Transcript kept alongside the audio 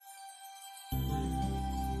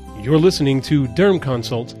You're listening to Derm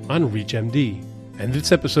Consult on ReachMD, and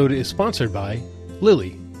this episode is sponsored by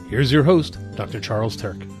Lilly. Here's your host, Dr. Charles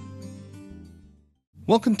Turck.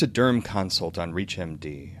 Welcome to Derm Consult on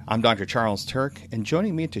ReachMD. I'm Dr. Charles Turck, and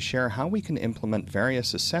joining me to share how we can implement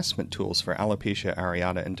various assessment tools for alopecia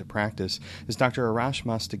areata into practice is Dr. Arash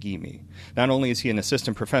Mostaghimi. Not only is he an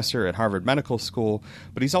assistant professor at Harvard Medical School,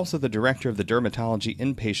 but he's also the director of the Dermatology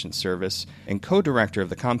Inpatient Service and co-director of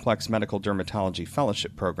the Complex Medical Dermatology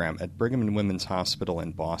Fellowship Program at Brigham and Women's Hospital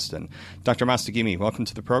in Boston. Dr. Mostaghimi, welcome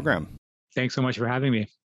to the program. Thanks so much for having me.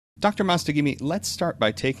 Dr. Mostaghimi, let's start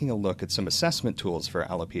by taking a look at some assessment tools for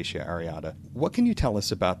alopecia areata. What can you tell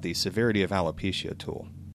us about the Severity of Alopecia Tool?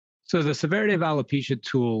 So the Severity of Alopecia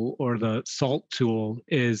Tool, or the SALT tool,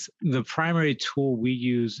 is the primary tool we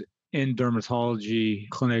use in dermatology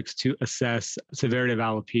clinics to assess severity of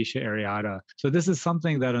alopecia areata. So this is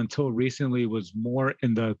something that until recently was more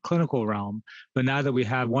in the clinical realm, but now that we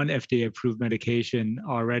have one FDA-approved medication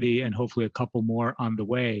already and hopefully a couple more on the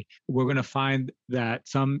way, we're going to find that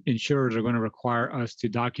some insurers are going to require us to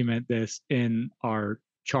document this in our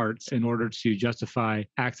charts in order to justify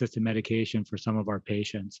access to medication for some of our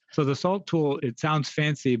patients. So the SALT tool, it sounds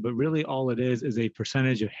fancy, but really all it is a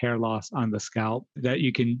percentage of hair loss on the scalp that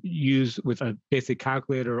you can use with a basic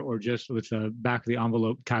calculator or just with the back of the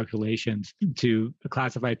envelope calculations to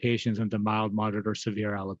classify patients into mild, moderate, or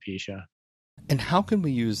severe alopecia. And how can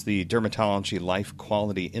we use the Dermatology Life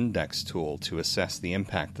Quality Index tool to assess the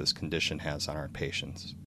impact this condition has on our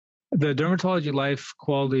patients? The Dermatology Life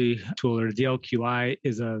Quality Tool, or DLQI,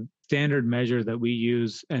 is a standard measure that we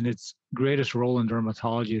use, and its greatest role in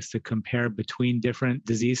dermatology is to compare between different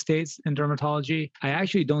disease states in dermatology. I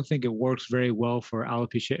actually don't think it works very well for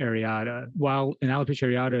alopecia areata. While in alopecia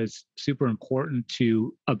areata it's super important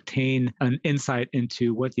to obtain an insight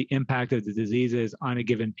into what the impact of the disease is on a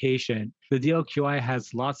given patient, the DLQI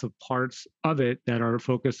has lots of parts of it that are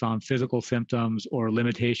focused on physical symptoms or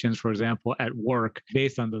limitations, for example, at work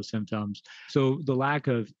based on those symptoms. So the lack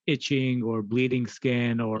of itching or bleeding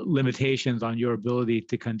skin or limitations on your ability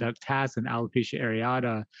to conduct tasks in alopecia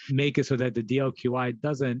areata make it so that the DLQI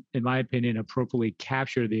doesn't, in my opinion, appropriately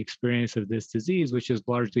capture the experience of this disease, which is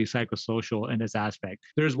largely psychosocial in its aspect.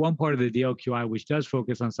 There's one part of the DLQI which does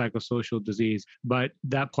focus on psychosocial disease, but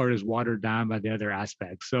that part is watered down by the other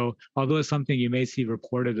aspects. So although it's something you may see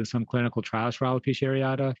reported in some clinical trials for alopecia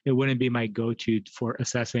areata, it wouldn't be my go-to for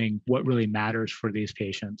assessing what really matters for these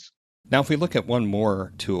patients. Now, if we look at one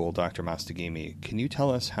more tool, Dr. Mostaghimi, can you tell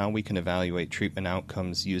us how we can evaluate treatment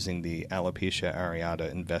outcomes using the Alopecia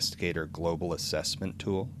Areata Investigator Global Assessment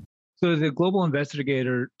Tool? So the Global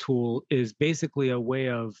Investigator tool is basically a way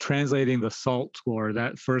of translating the SALT score,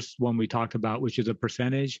 that first one we talked about, which is a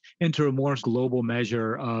percentage, into a more global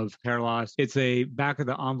measure of hair loss. It's a back of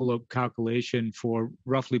the envelope calculation for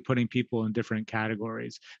roughly putting people in different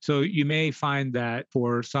categories. So you may find that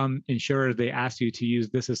for some insurers, they ask you to use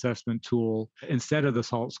this assessment tool instead of the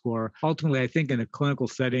SALT score. Ultimately, I think in a clinical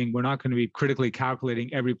setting, we're not going to be critically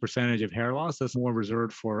calculating every percentage of hair loss. That's more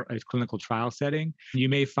reserved for a clinical trial setting. You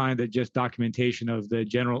may find that just documentation of the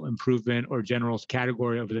general improvement or general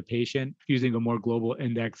category of the patient using a more global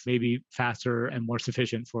index may be faster and more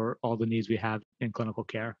sufficient for all the needs we have in clinical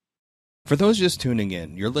care. For those just tuning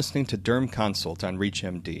in, you're listening to Derm Consult on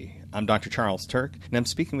ReachMD. I'm Dr. Charles Turck, and I'm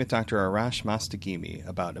speaking with Dr. Arash Mostaghimi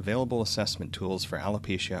about available assessment tools for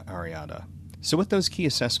alopecia areata. So with those key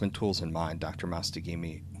assessment tools in mind, Dr.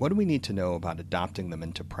 Mostaghimi, what do we need to know about adopting them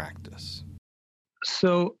into practice?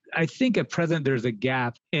 So I think at present there's a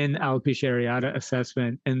gap in alopecia areata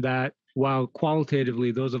assessment in that while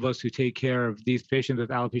qualitatively those of us who take care of these patients with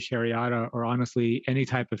alopecia areata or honestly any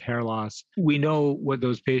type of hair loss, we know what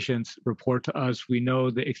those patients report to us. We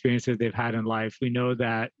know the experiences they've had in life. We know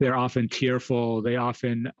that they're often tearful. They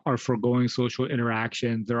often are foregoing social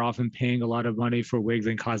interactions. They're often paying a lot of money for wigs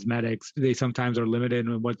and cosmetics. They sometimes are limited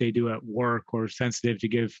in what they do at work or sensitive to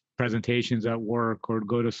give presentations at work or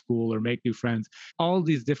go to school or make new friends. All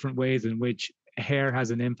these different ways in which hair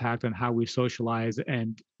has an impact on how we socialize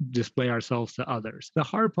and display ourselves to others. The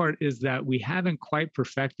hard part is that we haven't quite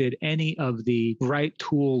perfected any of the right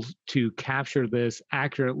tools to capture this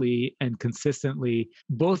accurately and consistently,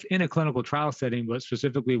 both in a clinical trial setting, but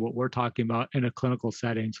specifically what we're talking about in a clinical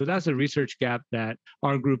setting. So that's a research gap that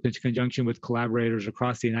our group, in conjunction with collaborators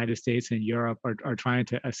across the United States and Europe, are trying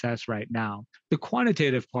to assess right now. The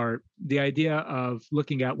quantitative part, the idea of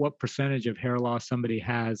looking at what percentage of hair loss somebody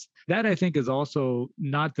has, that I think is also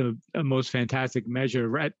not the most fantastic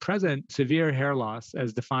measure. At present, severe hair loss,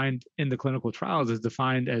 as defined in the clinical trials, is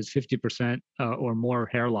defined as 50% or more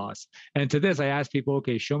hair loss. And to this, I ask people,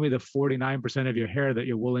 okay, show me the 49% of your hair that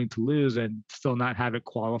you're willing to lose and still not have it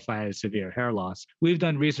qualify as severe hair loss. We've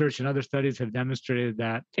done research and other studies have demonstrated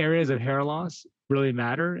that areas of hair loss really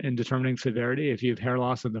matter in determining severity. If you have hair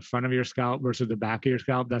loss in the front of your scalp versus the back of your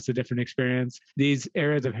scalp, that's a different experience. These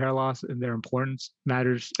areas of hair loss and their importance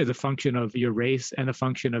matters as a function of your race and a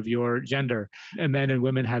function of your gender. And men and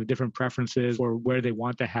women have different preferences for where they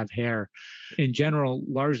want to have hair. In general,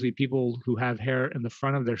 largely people who have hair in the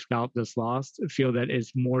front of their scalp that's lost feel that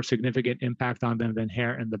it's more significant impact on them than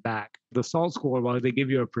hair in the back. The SALT score, while they give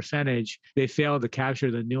you a percentage, they fail to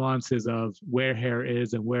capture the nuances of where hair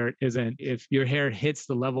is and where it isn't. If your hair hits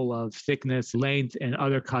the level of thickness, length, and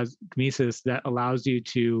other cosmesis that allows you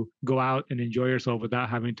to go out and enjoy yourself without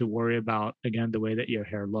having to worry about, again, the way that your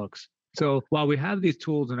hair looks. So while we have these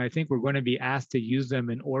tools, and I think we're going to be asked to use them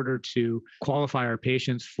in order to qualify our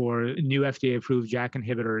patients for new FDA-approved JAK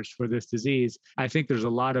inhibitors for this disease, I think there's a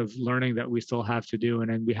lot of learning that we still have to do,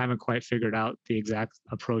 and we haven't quite figured out the exact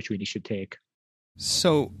approach we should take.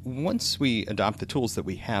 So once we adopt the tools that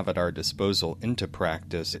we have at our disposal into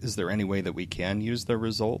practice, is there any way that we can use the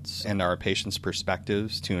results and our patients'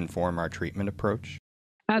 perspectives to inform our treatment approach?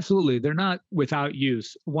 Absolutely. They're not without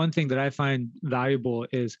use. One thing that I find valuable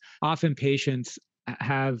is often patients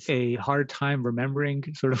have a hard time remembering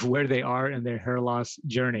sort of where they are in their hair loss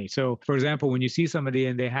journey. So, for example, when you see somebody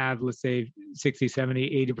and they have, let's say, 60,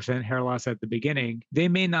 70, 80% hair loss at the beginning, they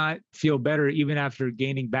may not feel better even after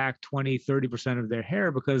gaining back 20, 30% of their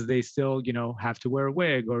hair because they still, have to wear a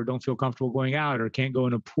wig or don't feel comfortable going out or can't go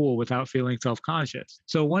in a pool without feeling self-conscious.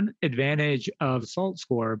 So one advantage of SALT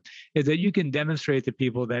score is that you can demonstrate to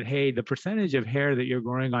people that, hey, the percentage of hair that you're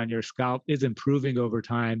growing on your scalp is improving over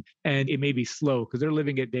time, and it may be slow because they're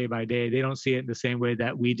living it day by day. They don't see it in the same way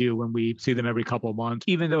that we do when we see them every couple of months.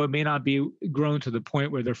 Even though it may not be grown to the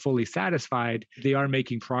point where they're fully satisfied, they are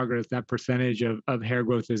making progress. That percentage of hair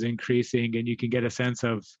growth is increasing, and you can get a sense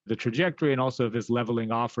of the trajectory and also if it's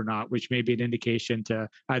leveling off or not, which may be an indication to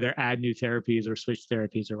either add new therapies or switch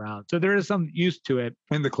therapies around. So there is some use to it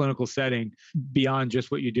in the clinical setting beyond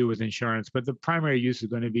just what you do with insurance, but the primary use is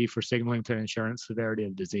going to be for signaling to insurance severity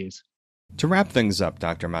of disease. To wrap things up,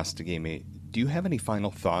 Dr. Mostaghimi, do you have any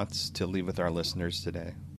final thoughts to leave with our listeners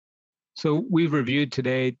today? So we've reviewed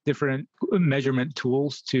today different measurement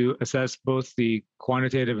tools to assess both the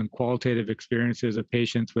quantitative and qualitative experiences of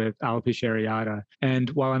patients with alopecia areata. And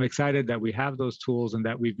while I'm excited that we have those tools and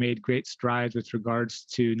that we've made great strides with regards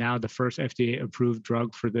to now the first FDA-approved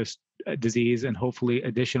drug for this disease and hopefully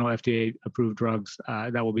additional FDA-approved drugs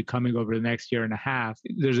that will be coming over the next year and a half,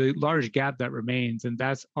 there's a large gap that remains, and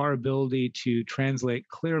that's our ability to translate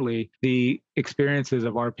clearly the experiences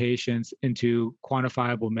of our patients into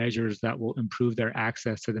quantifiable measures that will improve their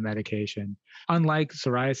access to the medication. Unlike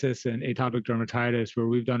psoriasis and atopic dermatitis, where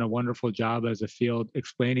we've done a wonderful job as a field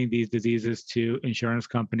explaining these diseases to insurance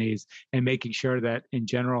companies and making sure that in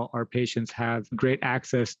general our patients have great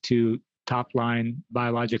access to top-line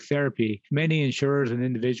biologic therapy, many insurers and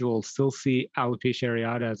individuals still see alopecia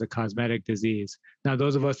areata as a cosmetic disease. Now,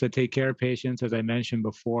 those of us that take care of patients, as I mentioned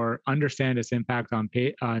before, understand its impact on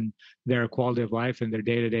their quality of life and their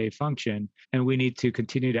day-to-day function, and we need to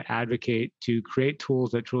continue to advocate to create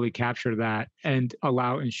tools that truly capture that and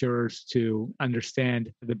allow insurers to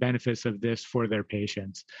understand the benefits of this for their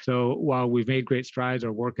patients. So while we've made great strides,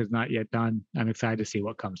 our work is not yet done. I'm excited to see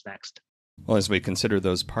what comes next. Well, as we consider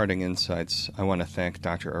those parting insights, I want to thank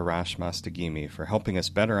Dr. Arash Mostaghimi for helping us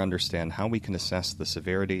better understand how we can assess the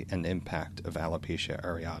severity and impact of alopecia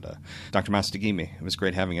areata. Dr. Mostaghimi, it was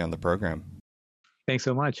great having you on the program. Thanks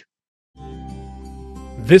so much.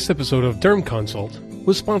 This episode of Derm Consult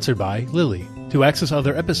was sponsored by Lilly. To access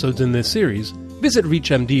other episodes in this series, visit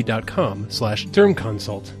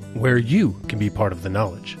reachmd.com/dermconsult, where you can be part of the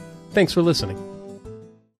knowledge. Thanks for listening.